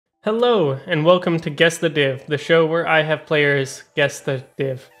Hello, and welcome to Guess the Div, the show where I have players guess the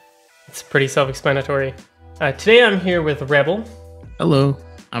div. It's pretty self-explanatory. Today I'm here with Rebel. Hello,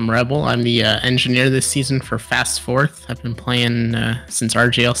 I'm Rebel. I'm the engineer this season for Fast Fourth. I've been playing since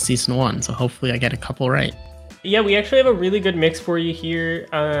RGL Season 1, so hopefully I get a couple right. Yeah, we actually have a really good mix for you here.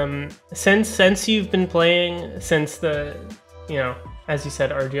 Since you've been playing since the, as you said,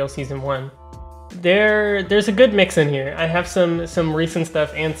 RGL Season 1, there's a good mix in here. I have some recent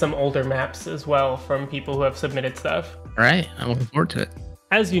stuff and some older maps as well from people who have submitted stuff. All right, I'm looking forward to it.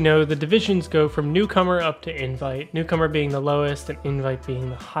 As you know, the divisions go from newcomer up to invite, newcomer being the lowest and invite being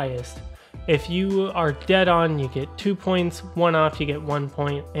the highest. If you are dead on, you get 2 points, one off, you get 1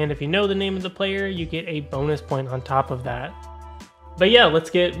 point, and if you know the name of the player, you get a bonus point on top of that. But yeah, let's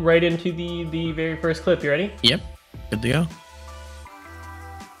get right into the very first clip. You ready? Yep, good to go.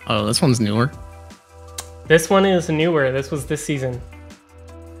 Oh, this one's newer. This one is newer. This was this season.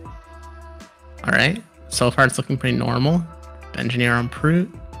 All right, so far it's looking pretty normal. Engineer on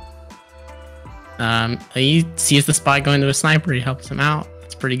Prute. He sees the spy going to a sniper. He helps him out.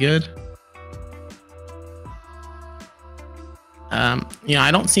 That's pretty good.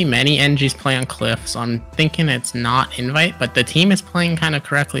 I don't see many NGs play on Cliff, so I'm thinking it's not invite, but the team is playing kind of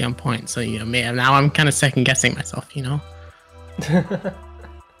correctly on point. So now I'm kind of second guessing myself.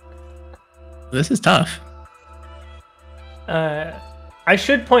 This is tough. I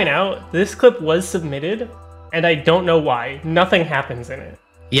should point out this clip was submitted, and I don't know why. Nothing happens in it.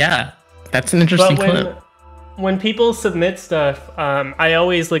 Yeah, that's an interesting clip. When people submit stuff, I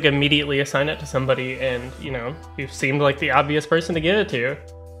always immediately assign it to somebody, and you seemed like the obvious person to give it to.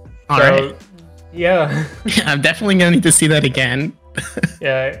 All right. Yeah. I'm definitely gonna need to see that again.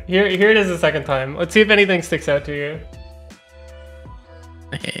 Yeah, here it is the second time. Let's see if anything sticks out to you.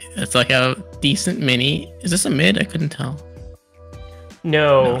 Okay, it's like a decent mini. Is this a mid? I couldn't tell.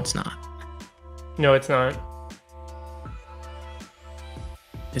 No, it's not. No, it's not.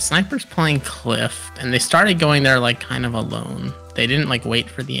 The sniper's playing Cliff, and they started going there kind of alone. They didn't wait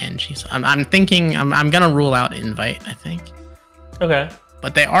for the NG. So I'm thinking I'm gonna rule out invite. I think. Okay.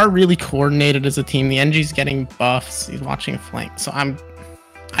 But they are really coordinated as a team. The NG's getting buffs. He's watching flank. So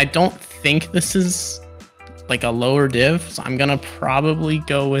I don't think this is a lower div. So I'm gonna probably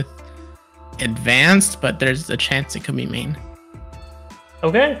go with advanced, but there's a chance it could be main.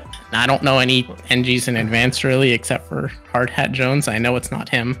 Okay. I don't know any NGs in advance really, except for Hard Hat Jones. I know it's not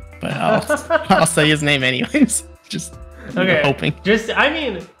him, but I'll say his name anyways. Just hoping.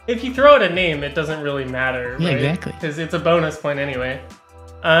 If you throw out a name, it doesn't really matter. Yeah, right? exactly. Because it's a bonus point anyway.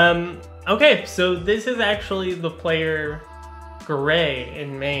 Okay, so this is actually the player Gray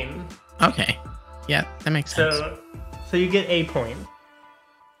in main. Okay. Yeah, that makes sense. So you get a point.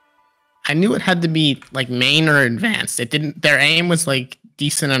 I knew it had to be main or advanced. It didn't. Their aim was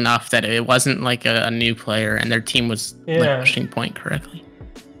decent enough that it wasn't a new player, and their team was pushing point correctly.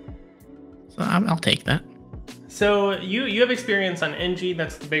 So I'll take that. So you have experience on NG.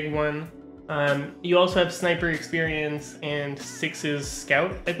 That's the big one. You also have sniper experience and Six's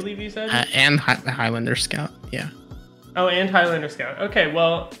scout, I believe you said. And Highlander scout. Yeah. Oh, and Highlander scout. Okay,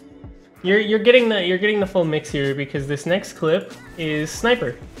 well, you're getting the full mix here because this next clip is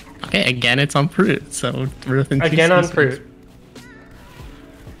sniper. Okay, again, it's on Prute, so again on Prute.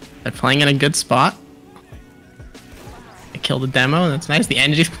 They're playing in a good spot. They killed the demo. That's nice. The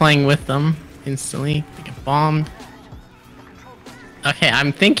NG's playing with them instantly. They get bombed. Okay,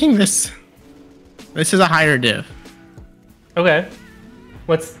 I'm thinking this is a higher div. Okay.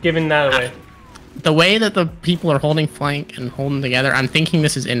 What's giving that away? The way that the people are holding flank and holding together, I'm thinking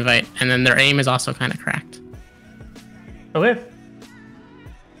this is invite, and then their aim is also kind of cracked. Okay.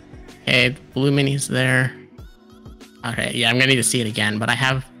 Okay, blue mini's there. Okay, yeah, I'm gonna need to see it again, but I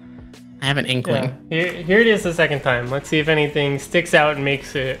have an inkling. Yeah. Here it is the second time. Let's see if anything sticks out and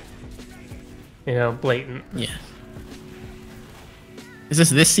makes it, blatant. Yeah. Is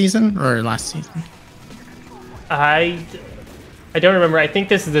this season or last season? I don't remember. I think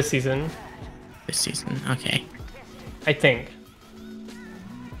this is this season. This season, okay. I think.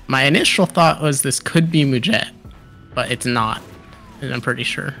 My initial thought was this could be Mujet, but it's not. And I'm pretty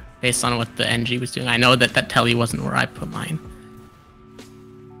sure, based on what the NG was doing. I know that telly wasn't where I put mine.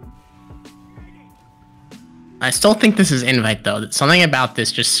 I still think this is invite, though. Something about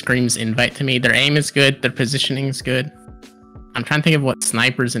this just screams invite to me. Their aim is good. Their positioning is good. I'm trying to think of what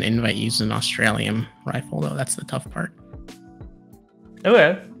snipers and invite use in Australian rifle, though. That's the tough part.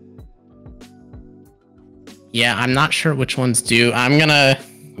 Okay. Yeah, I'm not sure which ones do. I'm going to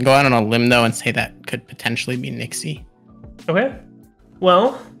go out on a limb, though, and say that could potentially be Nixie. Okay.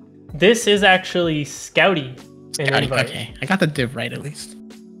 Well, this is actually Scouty. Scouty, okay. I got the div right, at least.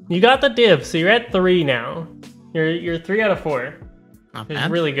 You got the div, so you're at 3 now. You're 3 out of 4. Not Which is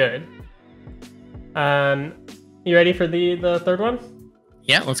bad. really good. You ready for the third one?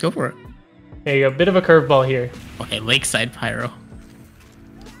 Yeah, let's go for it. There you go. Bit of a curveball here. Okay, Lakeside Pyro.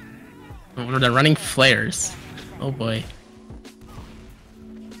 Oh, they're running flares. Oh boy.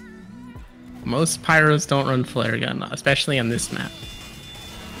 Most pyros don't run flare gun, especially on this map.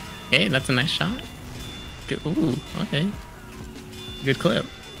 Okay, that's a nice shot. Good. Ooh, okay. Good clip.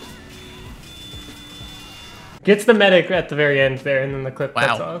 Gets the medic at the very end there, and then the clip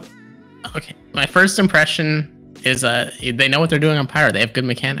cuts Wow. off. Okay, my first impression is they know what they're doing on pyro. They have good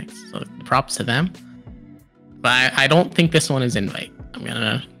mechanics, so props to them. But I don't think this one is invite. I'm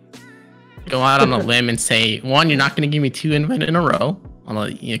gonna go out on a limb and say, one, you're not gonna give me 2 invite in a row.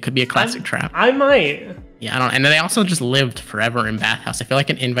 Although it could be a classic trap. I might. Yeah, I don't. And they also just lived forever in Bathhouse. I feel like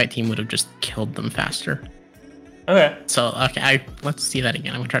an invite team would have just killed them faster. Okay. So okay, let's see that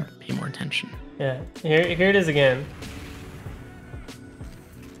again. I'm gonna try to pay more attention. Yeah. Here it is again.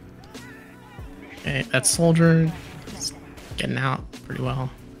 Okay, that soldier is getting out pretty well.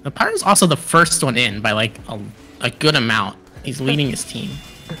 The Pyro's also the first one in by like a good amount. He's leading his team.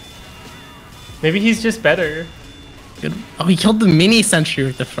 Maybe he's just better. Good. Oh, he killed the mini sentry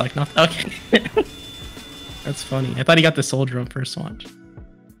with the frag. Not okay. That's funny. I thought he got the soldier on first watch.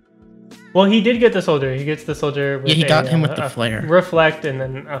 Well, he did get the soldier. He gets the soldier with He got him with the flare. Reflect and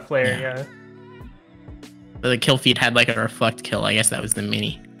then a flare, yeah. But the kill feed had like a reflect kill. I guess that was the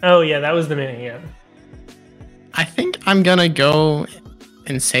mini. Oh, yeah, that was the mini, yeah. I think I'm gonna go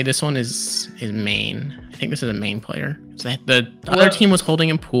and say this one is main. I think this is a main player. The other team was holding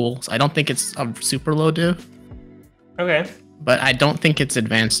in pool, so I don't think it's a super low div. Okay. But I don't think it's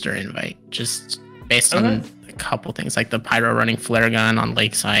advanced or invite, just based on a couple things, like the pyro running flare gun on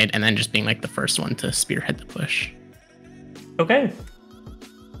Lakeside, and then just being like the first one to spearhead the push. Okay.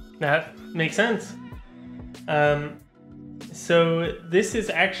 That makes sense. So this is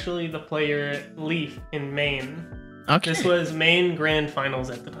actually the player Leaf in main. Okay. This was main grand finals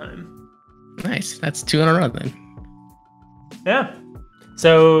at the time. Nice. That's 2 in a row then. Yeah.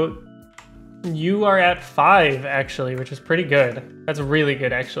 So you are at 5 actually, which is pretty good. That's really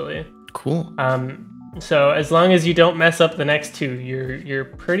good actually. Cool. So as long as you don't mess up the next 2,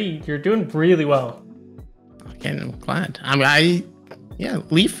 you're doing really well. Okay, I'm glad. Yeah,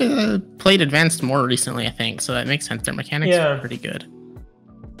 Leaf played advanced more recently, I think, so that makes sense. Their mechanics are pretty good.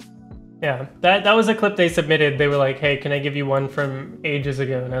 Yeah, that was a clip they submitted. They were like, "Hey, can I give you one from ages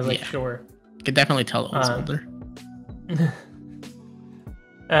ago?" And I was like, "Sure." You could definitely tell it was older.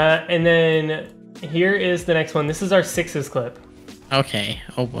 And then here is the next one. This is our 6s clip. Okay.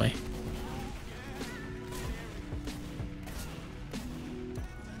 Oh boy.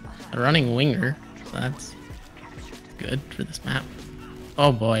 A running winger. So that's good for this map.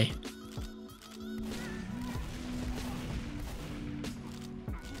 Oh boy.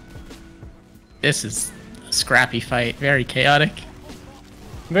 This is a scrappy fight. Very chaotic.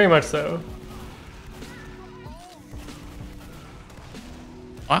 Very much so.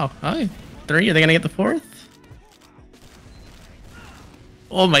 Wow. Oh, 3? Are they gonna get the 4th?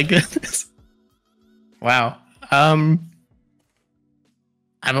 Oh my goodness. Wow. I've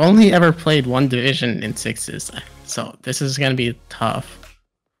only ever played 1 division in 6s, so this is gonna be tough.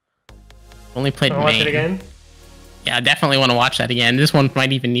 Only played main. Watch it again? Yeah, I definitely want to watch that again. This one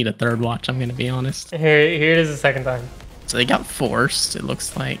might even need a 3rd watch, I'm gonna be honest. Here it is the second time. So they got forced, it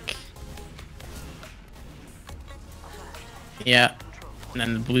looks like. Yeah. And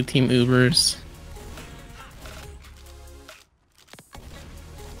then the blue team Ubers.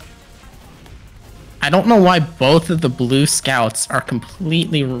 I don't know why both of the blue scouts are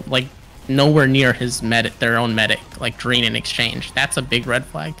completely like nowhere near his medic, their own medic, like Dreen in exchange. That's a big red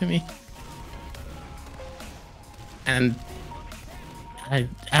flag to me. And I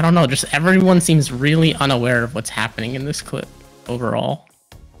don't know, just everyone seems really unaware of what's happening in this clip overall.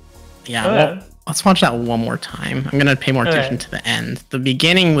 Yeah, well, let's watch that one more time. I'm gonna pay more attention to the end. The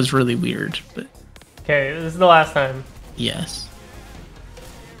beginning was really weird, but okay, this is the last time. Yes.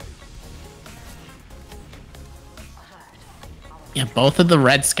 Yeah, both of the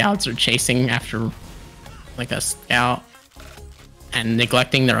red scouts are chasing after like a scout and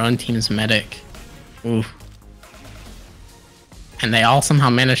neglecting their own team's medic. Oof. And they all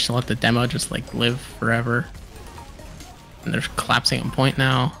somehow managed to let the demo just like live forever. And they're collapsing on point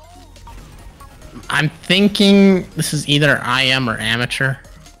now. I'm thinking this is either IM or amateur.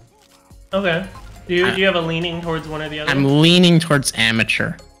 Okay. Do you have a leaning towards one or the other? I'm leaning towards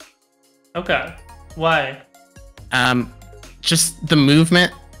amateur. Okay. Why? Just the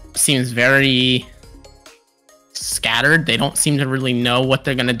movement seems very scattered. They don't seem to really know what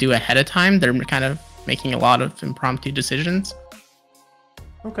they're gonna do ahead of time. They're kind of making a lot of impromptu decisions.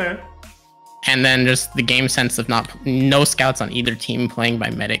 Okay. And then just the game sense of no scouts on either team playing by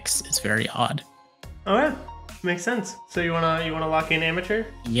medics is very odd. Oh yeah, makes sense. So you wanna lock in amateur?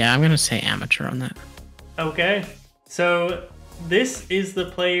 Yeah, I'm gonna say amateur on that. Okay. So this is the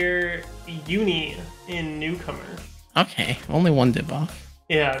player Uni in Newcomer. Okay, only one div off.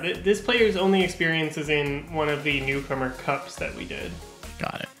 Yeah, this player's only experience is in one of the Newcomer Cups that we did.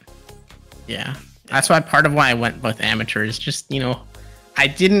 Got it. Yeah, that's why part of why I went with amateur is just, I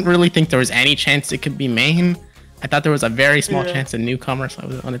didn't really think there was any chance it could be main. I thought there was a very small chance in Newcomer, so I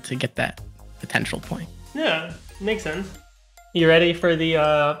wanted to get that potential point. Yeah, makes sense. You ready for the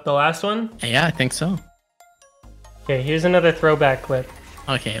last one? Yeah, I think so. Okay, here's another throwback clip.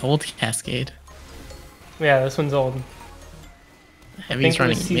 Okay, old Cascade. Yeah, this one's old. Heavy's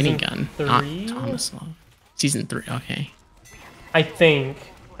running minigun. 3? Not Thomas Love. Season 3, okay. I think.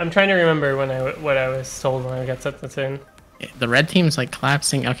 I'm trying to remember what I was told when I got set this in. The red team's like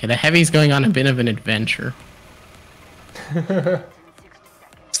collapsing. Okay, the heavy's going on a bit of an adventure.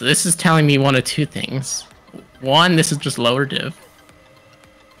 So this is telling me one of two things. One, this is just lower div.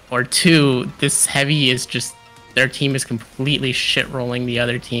 Or two, this heavy is just, their team is completely shit rolling the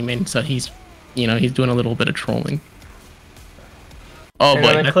other team, and so he's doing a little bit of trolling. Oh and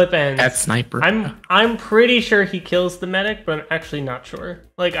boy, the clip ends. That sniper. I'm pretty sure he kills the medic, but I'm actually not sure.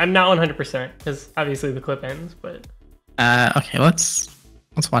 Like, I'm not 100% because obviously the clip ends. But okay, let's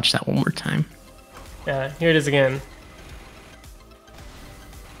watch that one more time. Yeah, here it is again.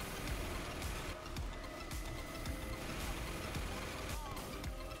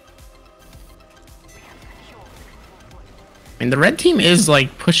 I mean, the red team is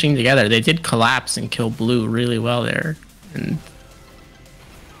like pushing together. They did collapse and kill blue really well there, and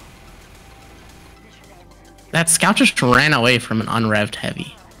that scout just ran away from an unrevved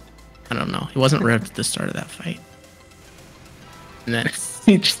heavy. I don't know. He wasn't revved at the start of that fight, and then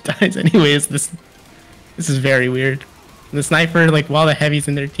he just dies anyways. This is very weird. And the sniper, like while the heavy's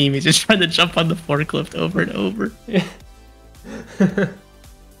in their team, he's just trying to jump on the forklift over and over. Yeah.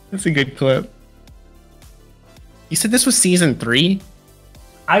 That's a good clip. You said this was season 3?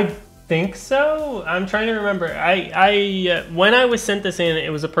 I think so. I'm trying to remember. I when I was sent this in, it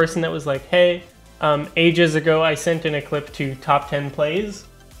was a person that was like, "Hey, ages ago, I sent in a clip to top 10 plays.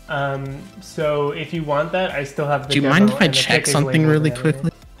 So if you want that, I still have the demo." Do you mind if I check something really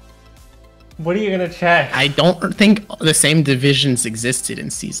quickly? What are you gonna check? I don't think the same divisions existed in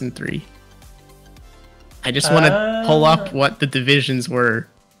season 3. I just want to pull up what the divisions were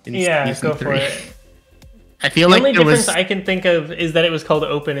in season 3. Go for it. I feel the like only there difference was, I can think of is that it was called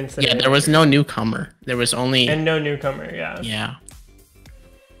open instead. Yeah, there was no newcomer. There was only no newcomer. Yeah. Yeah.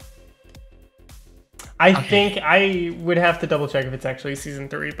 I think I would have to double check if it's actually season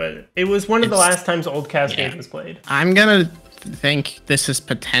 3, but it was one of the last times Old Cascade was played. I'm gonna think this is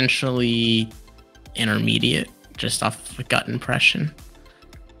potentially intermediate, just off the gut impression,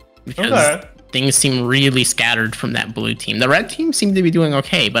 because things seem really scattered from that blue team. The red team seemed to be doing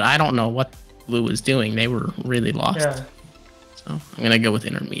okay, but I don't know what blue was doing. They were really lost. Yeah. So I'm gonna go with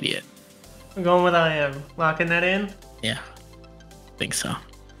intermediate. I'm going with I am. Locking that in? Yeah. I think so.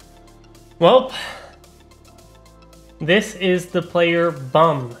 Well, this is the player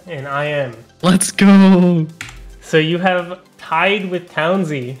Bum in IM. Let's go. So you have tied with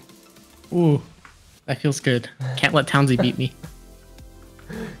Townsy. Ooh, that feels good. Can't let Townsy beat me.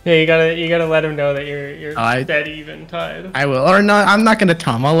 Yeah, you gotta let him know that you're dead even tied. I will, or no, I'm not gonna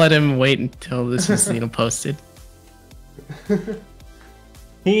tell him. I'll let him wait until this is posted.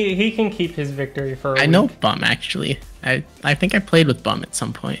 He can keep his victory for a week. I know Bum actually. I think I played with Bum at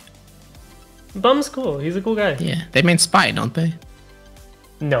some point. Bum's cool. He's a cool guy. Yeah, they main Spy, don't they?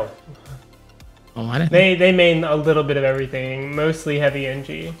 No. Oh, I didn't. They main a little bit of everything, mostly heavy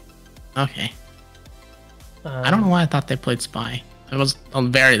NG. Okay. I don't know why I thought they played Spy. It was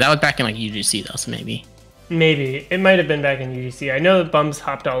that was back in like UGC though, so maybe. Maybe it might have been back in UGC. I know that Bum's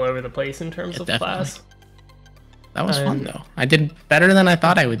hopped all over the place in terms of definitely. class. That was fun though. I did better than I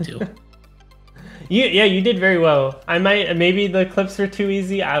thought I would do. You did very well. Maybe the clips were too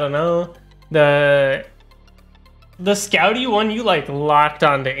easy. I don't know. The Scouty one, you like locked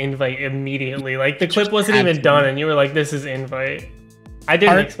onto invite immedially. Like the clip wasn't even done, and you were like, "This is invite." I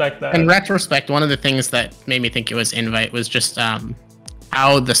didn't expect that. In retrospect, one of the things that made me think it was invite was just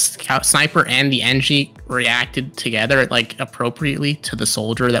how the sniper and the NG reacted together, like appropriately to the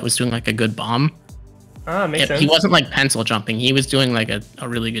soldier that was doing like a good bomb. Makes sense. He wasn't like pencil jumping. He was doing like a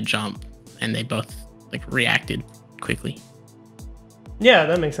really good jump, and they both like reacted quickly. Yeah,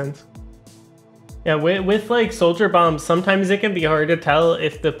 that makes sense. Yeah, with like soldier bombs, sometimes it can be hard to tell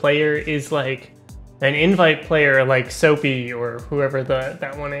if the player is like an invite player like Soapy or whoever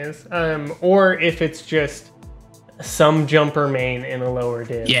that one is, or if it's just some jumper main in a lower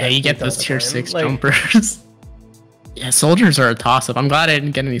div. Yeah, you get those tier 6 jumpers. Yeah, soldiers are a toss-up. I'm glad I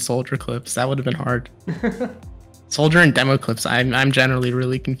didn't get any soldier clips. That would have been hard. Soldier and demo clips, I'm generally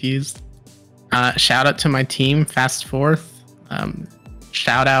really confused. Shout out to my team, Fast Fourth.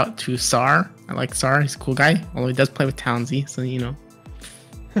 Shout out to Sar. I like Sar. He's a cool guy. Although he does play with Townsy, so you know.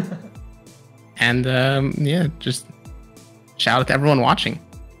 And yeah, just shout out to everyone watching.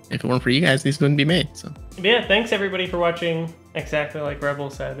 If it weren't for you guys, these wouldn't be made. So yeah, thanks everybody for watching. Exactly like Rebel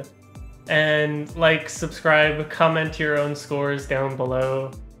said. And like, subscribe, comment your own scores down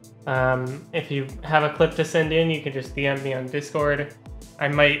below. If you have a clip to send in, you can just DM me on Discord. I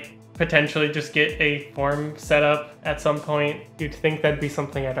might potentially just get a form set up at some point. You'd think that'd be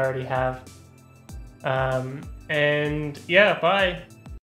something I'd already have. And yeah, bye.